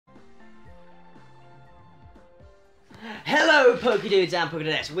Hello PokeDudes and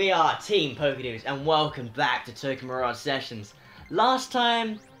PokeDudes, we are Team PokeDudes and welcome back to Tokyo Mirage Sessions. Last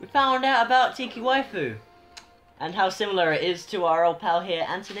time we found out about Tiki Waifu and how similar it is to our old pal here,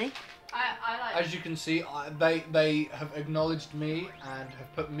 Anthony. I like. As you can see, they have acknowledged me and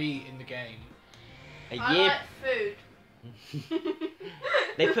have put me in the game. I like food.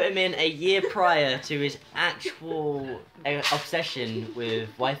 They put him in a year prior to his actual obsession with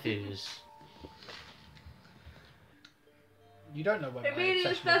waifus. You don't know when Amelia's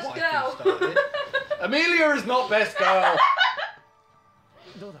my obsession best with girl. waifu started. Amelia is not best girl.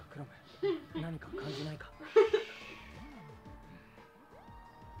 どうだクロム何か感じないかか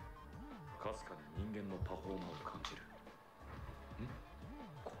すかに人間のパフォーマーを感じる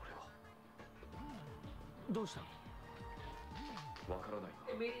これはどうしたわからないが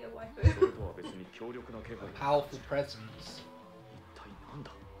Amelia waifu. それとは別に強力な気配が Powerful presence. 一体なん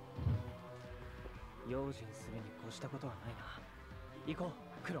だ用心するに越したことはないな行こ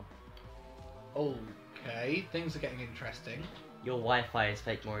うクロム Okay, things are getting interesting. Your Wi-Fi is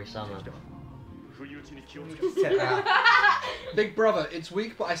fake Mori-sama. 不意打ちに気をつけて Get out. Big brother, it's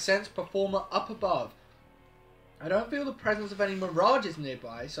weak, but I sense performer up above. I don't feel the presence of any mirages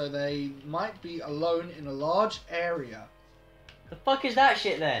nearby, so they might be alone in a large area. The fuck is that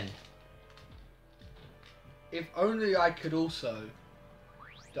shit then? If only I could also... ...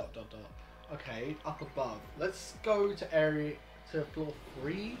 Okay, up above. Let's go to floor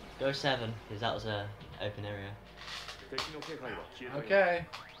 3. Go 7, because that was a open area. 敵の気配は消えたよ Okay.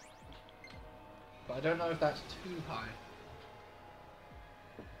 But I don't know if that's too high.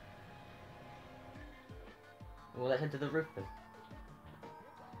 Well, let's head to the roof then.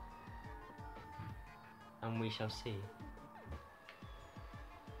 And we shall see.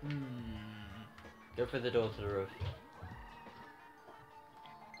 Go through the door to the roof.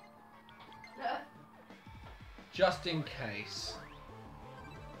 Just in case.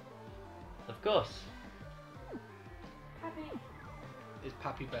 Of course. Happy. Is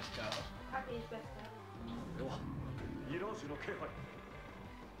Pappy best girl? Happy is best girl. これはミラージュの気配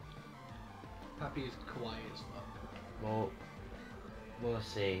Pappy is kawaii as fuck. Well, we'll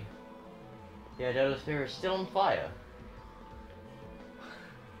see. The Idola's Sphere is still on fire.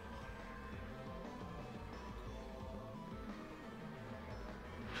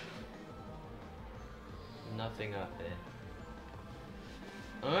 Nothing up here.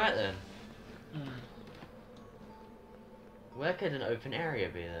 Alright then. Where could an open area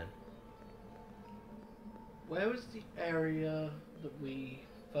be then? Where was the area that we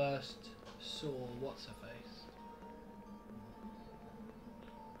first saw what's her face?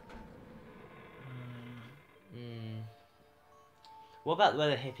 What about where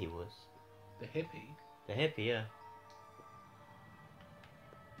the hippie was? The hippie? The hippie, yeah.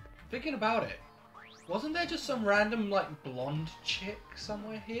 Thinking about it, wasn't there just some random like blonde chick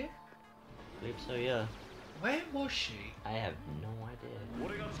somewhere here? I believe so, yeah. Where was she? I have no idea.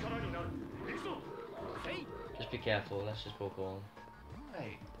 俺が力になる行くぞ Just be careful, let's just walk on.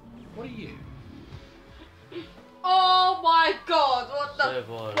 Hey, what are you? Oh my god! What the So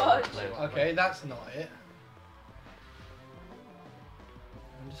bored. fudge? Okay, that's not it.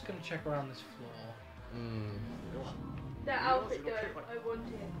 I'm just gonna check around this floor. That outfit though, I want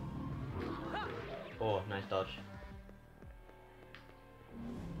it. Oh, nice dodge.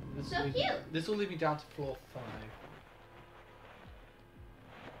 So cute. This will lead me down to floor 5.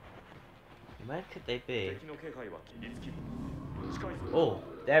 Where could they be? 敵の気配は切りつき近いぞ Oh,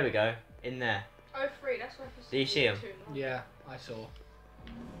 there we go. In there. Oh, free, that's why I Do you see him? Yeah, I saw.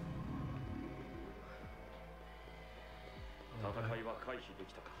 戦いは回避で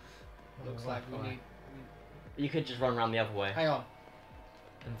きたか Looks like we need. You could just run around the other way. Hang on.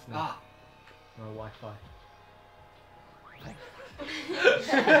 Anthony, Ah. no Wi-Fi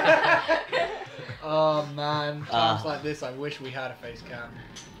Oh man, times Ah. like this, I wish we had a face cam.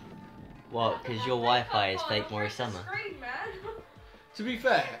 What? Because your Wi-Fi is fake Mori-sama. Screen, man. To be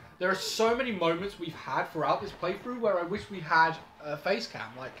fair, there are so many moments we've had throughout this playthrough where I wish we had a face cam.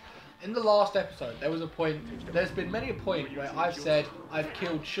 Like, in the last episode, there was a point, there's been many a point where I've said I've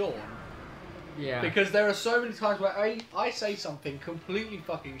killed Sean. yeah Because there are so many times where I say something completely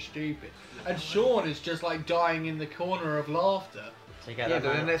fucking stupid, and Sean is just like dying in the corner of laughter. Take out yeah that but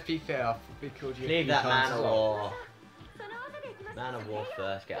then man. let's be fair we killed you a Leave few that times man as of well. war. Man of war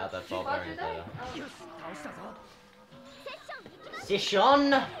first. Get out that barbarian there.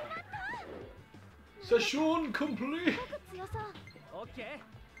 Session. Session complete.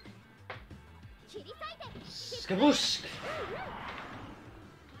 Skaboosk.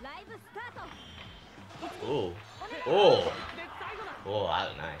 Oh. Oh. Oh, that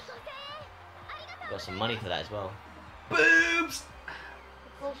was nice. Got some money for that as well. Boobs!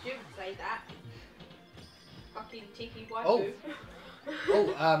 Of course you would say that. Fucking Tiki Oh. Waifu.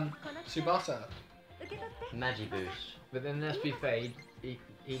 Oh, Tsubasa. Magic boost. But then let's be fair, he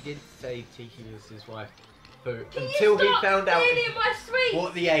did say Tiki was his wife. But Can until you he stop found out stealing my sweets?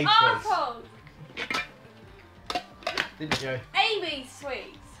 what the age was. Arsehole. Didn't you? Amy's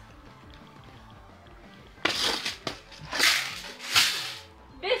sweets.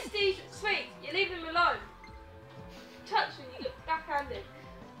 Misty's sweets. You leave them alone. Touch them, you get backhanded.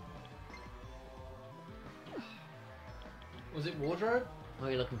 Was it wardrobe? What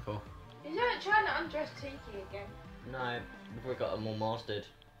are you looking for? He's trying to undress Tiki again. No, we've got them all mastered.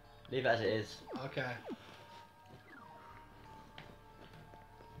 Leave it as it is. Okay.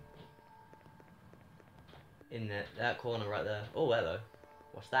 In that corner right there. Oh, hello.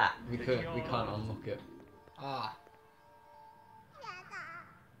 What's that? We can't unlock it. Ah.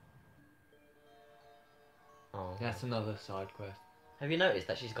 Oh. That's another side quest. Have you noticed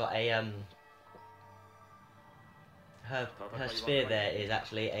that she's got a her sphere there is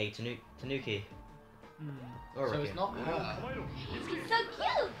actually a tanuki. Or So a it's raccoon. not her. He's so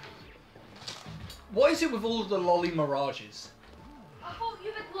cute. What is it with all of the lolly mirages? I thought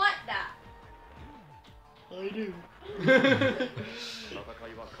you would like that. I do.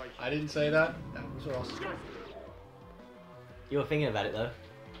 I didn't say that. That was Ross. You were thinking about it though.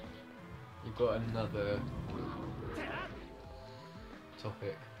 You've got another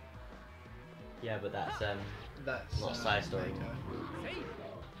topic. Yeah, but that's That's Not a side story. later.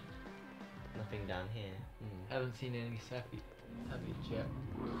 nothing down here. Haven't seen any savage yet.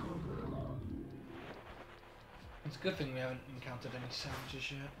 It's a good thing we haven't encountered any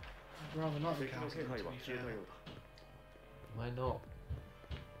savages yet. I'd rather not encounter them, to be fair. Why not?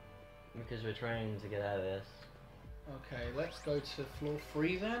 Because we're trying to get out of this. Okay, let's go to floor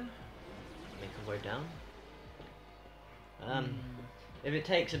 3 then. Make our way down. If it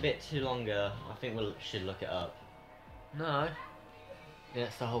takes a bit too longer, I think we should look it up. No.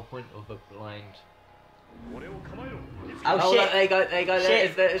 That's the whole point of a blind. Oh, shit! There you go, there you go, there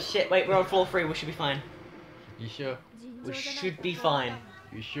Shit! it is. Shit! Wait, we're on floor 3. We should be fine. You sure? We should be fine.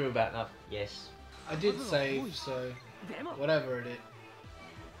 You sure about that? Yes. I did save, so whatever it is.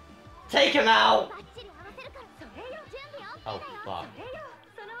 Take him out! Oh fuck.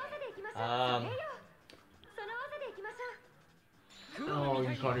 Oh, you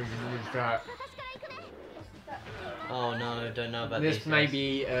can't even use that. Oh no, don't know about This may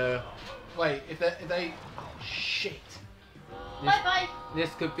be, Wait, if they oh shit. Bye bye.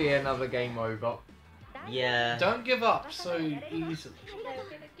 this could be another game over. Yeah. Don't give up so easily.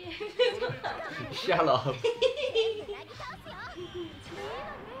 Shut up.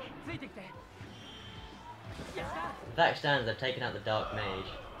 The fact stands, they've taken out the Dark Mage.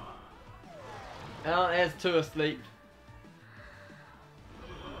 Oh, there's two asleep.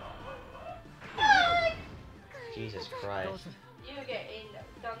 Jesus Christ. You're getting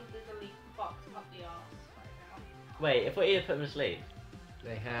dundedly fucked up the arse right now. Wait, if we either put them to sleep.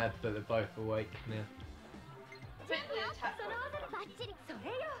 They have, but they're both awake now. Put the attack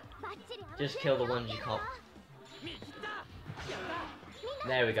Just kill the ones you can't.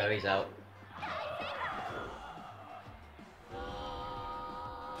 There we go, he's out.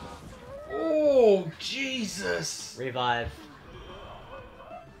 Oh Jesus! Revive.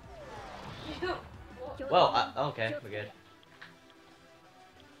 Well, okay, we're good.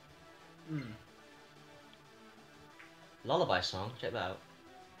 Lullaby song, check that out.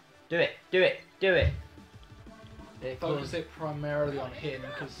 Do it, do it, do it! Focus it primarily on him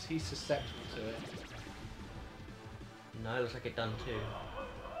because he's susceptible to it. No, it looks like it done too.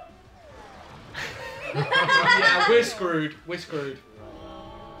 Yeah, we're screwed. We're screwed.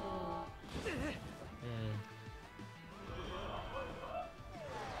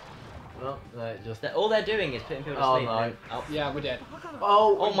 Well, no, just. All they're doing is putting people to Oh, sleep. no. and- Oh, Yeah, we're dead.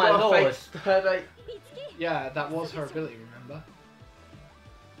 Oh my lord. Yeah, that was her ability, remember?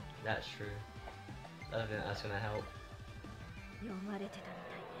 That's true. I don't think that's gonna help.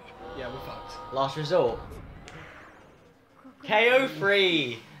 Yeah, we're fucked. Last resort. KO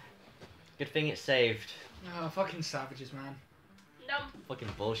free! Good thing it's saved. Oh, fucking savages, man. Numb. Fucking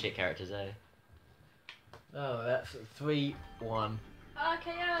bullshit characters, eh? Oh, that's 3-1.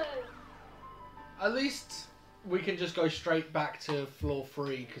 RKO. At least we can just go straight back to floor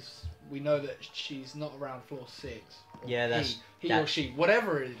 3 because we know that she's not around floor 6. Or Yeah, that's- he that- or she,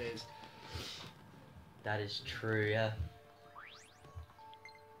 whatever it is. That is true, yeah.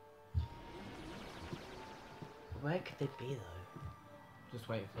 Where could they be though? Just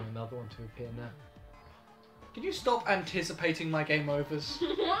waiting for another one to appear now. Can you stop anticipating my game overs?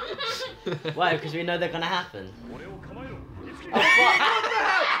 Why? Because we know they're gonna happen. 俺を構えろいつき Oh fuck! What the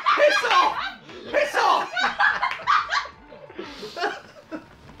hell? Piss off! Piss off!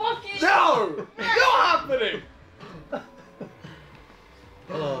 Fucking. No! Not happening!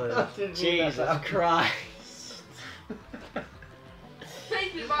 Oh, Jesus Christ!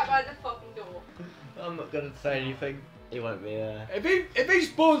 Please be right by the fucking door. I'm not gonna say anything. He won't be. If he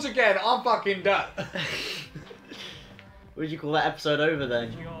spawns again, I'm fucking done. Would you call that episode over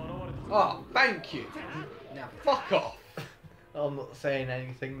then? が現れた Oh, thank you. Now fuck off. I'm not saying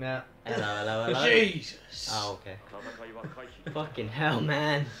anything now. Hello. Jesus. Oh, okay. 戦いは回避 Fucking hell,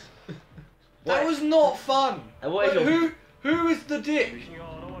 man. That was not fun. What is Wait, your who is the dick? 敵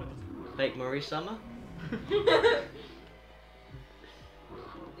が現れたぞ fake Maurice Summer?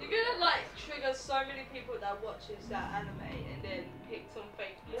 You're gonna like trigger so many people that watches that anime and then pick some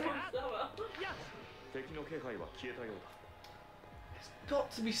fake monster. 敵の気配は消えたようだ There's got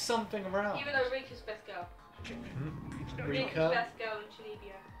to be something around. Even though Rika's best girl. Rika's Rika? best girl in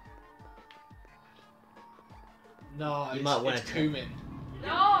Chinibia. No, You it's, might want it's to- Kumin.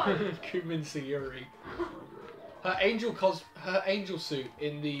 No! Kumin Sayuri. Her angel suit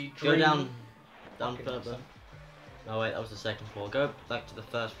in the Go dream. down Fucking further. awesome. Oh wait, that was the second floor. Go back to the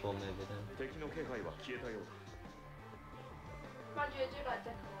first floor maybe then. 敵の気配は消えたようだ Mind you, I do like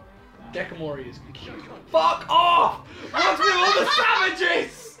Dekamori. Dekamori is cute. Fuck off! What's with all the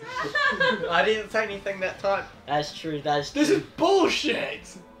savages? I didn't say anything that time. That's true, that's true. This is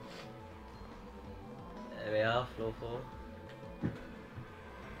bullshit! There we are, floor 4.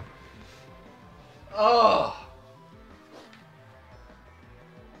 Oh!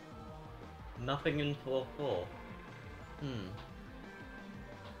 Nothing in floor 4. I'm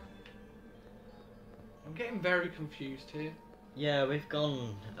getting very confused here. Yeah, we've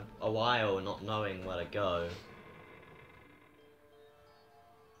gone a while not knowing where to go.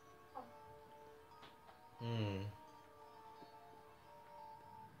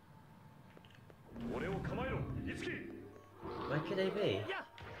俺を構えろいつき Where could they be?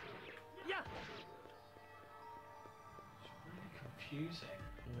 Confusing.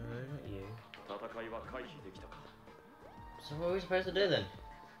 No, not you. 戦いは回避できたか So what are we supposed to do then?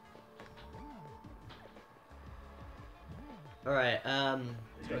 Alright, Go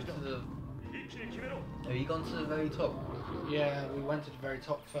to the. 一気に決めろ Have you gone to the very top? Yeah, we went to the very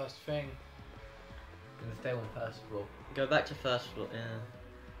top first thing. Gonna stay on first floor. go back to first floor, yeah.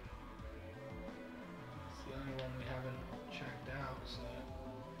 It's the only one we haven't checked out, so...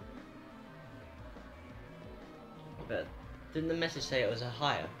 But didn't the message say it was a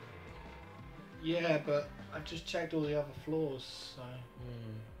higher? Yeah, but I've just checked all the other floors, so...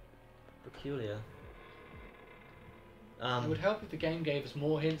 Peculiar. It would help if the game gave us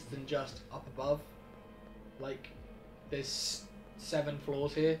more hints than just up above. Like, there's 7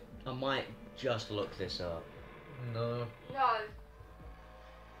 floors here. I might just look this up. No. No.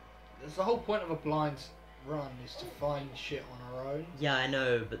 That's the whole point of a blind run, is to find shit on our own. Yeah, I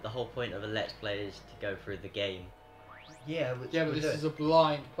know, but the whole point of a let's play is to go through the game. Yeah, which Yeah, but we're this doing. is a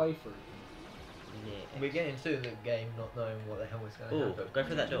blind playthrough. Yeah. We're getting into the game not knowing what the hell is going to Ooh, happen. go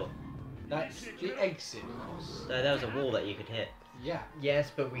through that door. That's the exit. So there was a wall that you could hit. Yeah,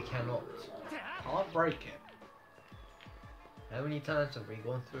 Yes, but we cannot. can't break it. How many times have we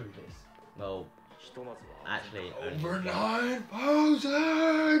gone through this? Well, ひとまずは actually, only Over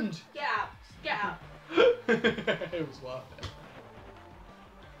 9,000! Get out. Get out. It was worth it.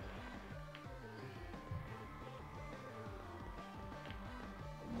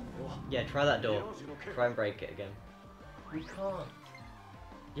 yeah, try that door. ミラージュの気 Try and break it again. We can't.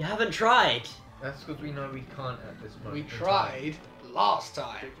 You haven't tried! That's because we know we can't at this moment. We in time. tried last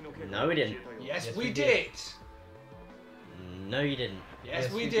time. 敵の気配 No, we は didn't. 消えたようだ Yes, Yes, we we did. No, you didn't. Yes,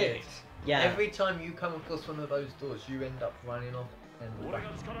 Yes, we we did. did. Yeah. Every time you come across one of those doors, you end up running off and 俺 back.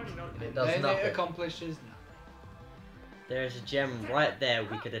 が力になる And it does Then it nothing. accomplishes nothing. There's a gem right there.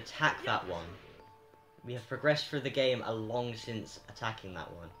 We could attack that one. We have progressed through the game a long since attacking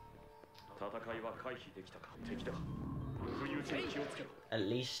that one. 戦いは回避できたか敵だ不意打ちに気をつけろ At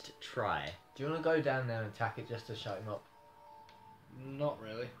least try. Do you want to go down there and attack it just to shut him up? Not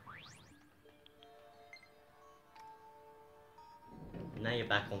really. Now you're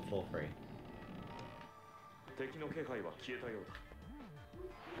back on floor 3. 敵の気配は消えたようだ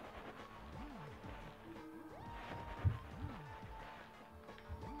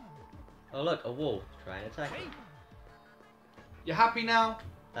Oh look, a wall. Try and attack it. You happy now?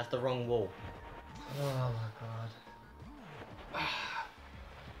 That's the wrong wall. Oh my god.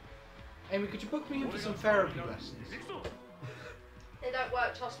 Amy, could you book me in for some therapy lessons? 行くぞ They don't don't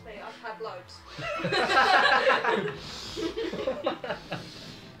work, trust me, I've had loads.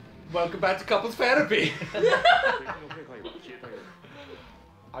 Welcome back to couples therapy. 敵の気配は消えたよう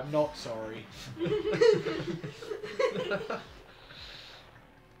だ I'm not sorry.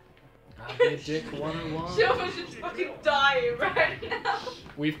 I'll be a dick 101. Silver's just fucking dying right now.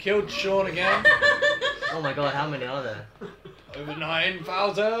 We've killed Sean again. Oh my god, how many are there? Over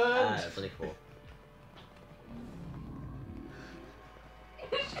 9,000. Bloody 4.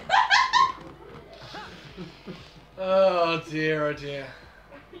 Oh dear, oh dear.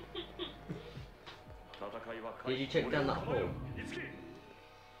 戦いは Did you check down that hole? いつけ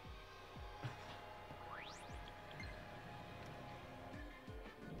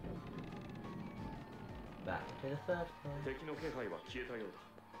Back to the third floor. 敵の気配は消えたようだ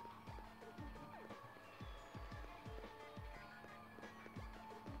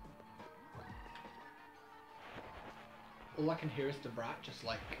All I can hear is the rat just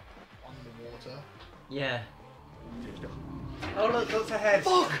like on the water. Yeah. 敵だ Oh look, that's a head.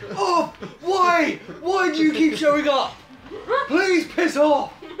 Fuck off! Why? Why do you keep showing up? Please piss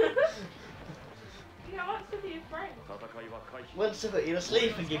off! He wants to be your friend. 戦いは回避 Wants to put you to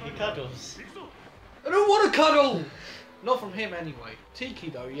sleep and give you cuddles. 行くぞ I don't want to cuddle! Not from him anyway. Tiki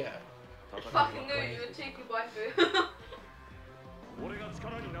though, yeah. I 戦いは fucking 回 knew 避 you were Tiki Waifu. 俺が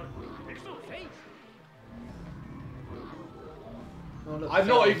力になる行くぞ Oh, look, I'm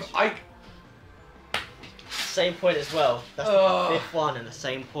not even. savage. Same point as well. That's Ugh. the fifth one and the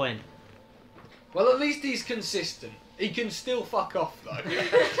same point. Well, at least he's consistent. He can still fuck off though.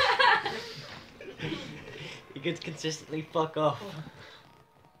 You could consistently fuck off.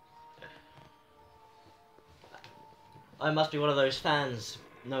 I must be one of those fans,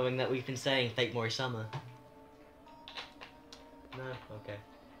 knowing that we've been saying fake Mori Summer. No? Okay.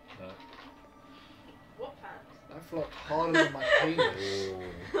 What fans? That flopped harder than my penis.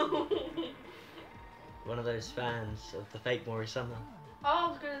 One of those fans of the fake Mori Summer. I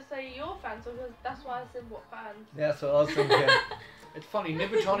was gonna say your fans, because that's why I said what fans. Yeah, that's what I was thinking. It's funny,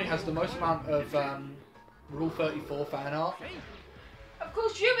 Nibajani has the most amount of Rule 34 fan art. Of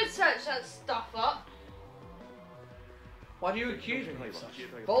course you would search that stuff up, Why do you accuse me of such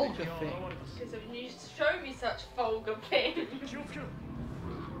vulgar things? because if you show me such vulgar things. 気をつけろ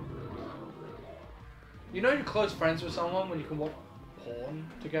You know you're close friends with someone when you can watch porn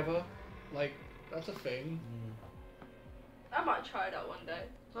together? Like, that's a thing. I might try that one day.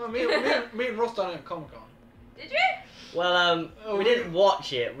 No, me and Ross done it at Comic Con. Did you? Well, Oh, we didn't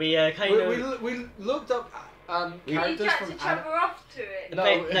watch it. We kind of. We looked up You characters catch from each other off to it. No,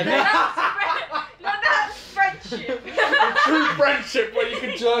 No, No, that's friendship. true friendship where you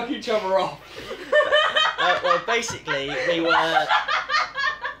can jerk each other off. Well, basically, we were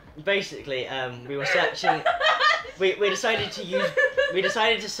searching. We decided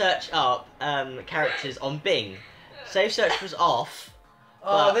to search up characters on Bing. Safe search was off.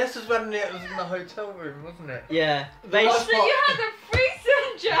 Oh, But- this was when it was in the hotel room, wasn't it? Yeah. worst So you had a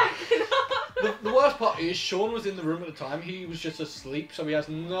threesome jacking up. The worst part is Sean was in the room at the time. He was just asleep, so he has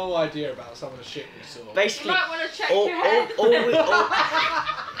no idea about some of the shit we saw. You Basically, might want to check all, your head.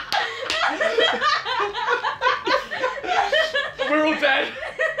 We're all dead.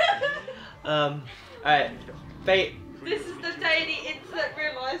 Alright. This is the day the internet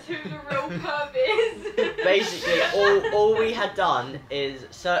realised who the real perv is. Basically, all we had done is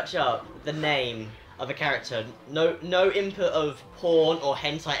search up the name of a character. No input of porn or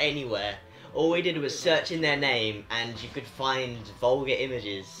hentai anywhere. All we did was search in their name, and you could find vulgar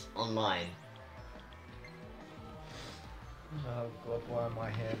images online. Oh god, why am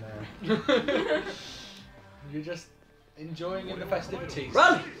I here now? You're just enjoying in the festivities.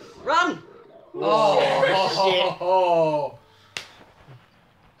 Run! Run! Oh,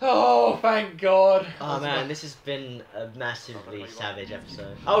 oh, thank God. Oh man, this has been a massively savage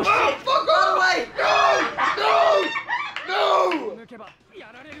episode. Oh shit! Fuck run away! No! No! No!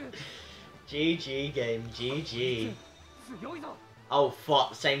 GG game, GG. Oh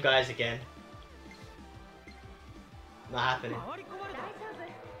fuck, same guys again. Not happening.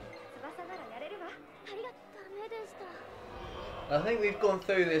 I think we've gone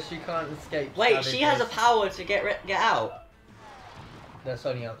through this, you can't escape. Wait, savages. she has a power to get out. That's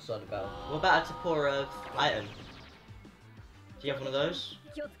only outside the bell. What about a Tapora item? Do you have one of those?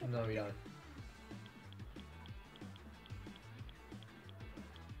 No, we don't.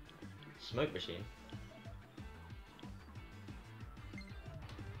 Smoke machine.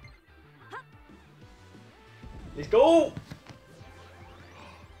 Let's go!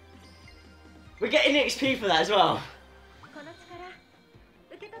 We're getting XP for that as well.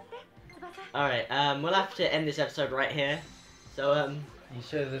 Alright, we'll have to end this episode right here. So You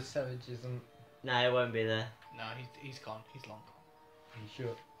sure the Savage isn't? no, it won't be there. No, he's gone. He's long gone. You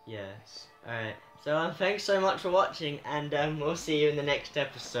sure? Yes. Alright. So thanks so much for watching, and we'll see you in the next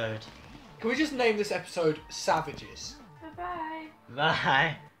episode. Can we just name this episode Savages? Bye bye.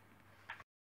 Bye.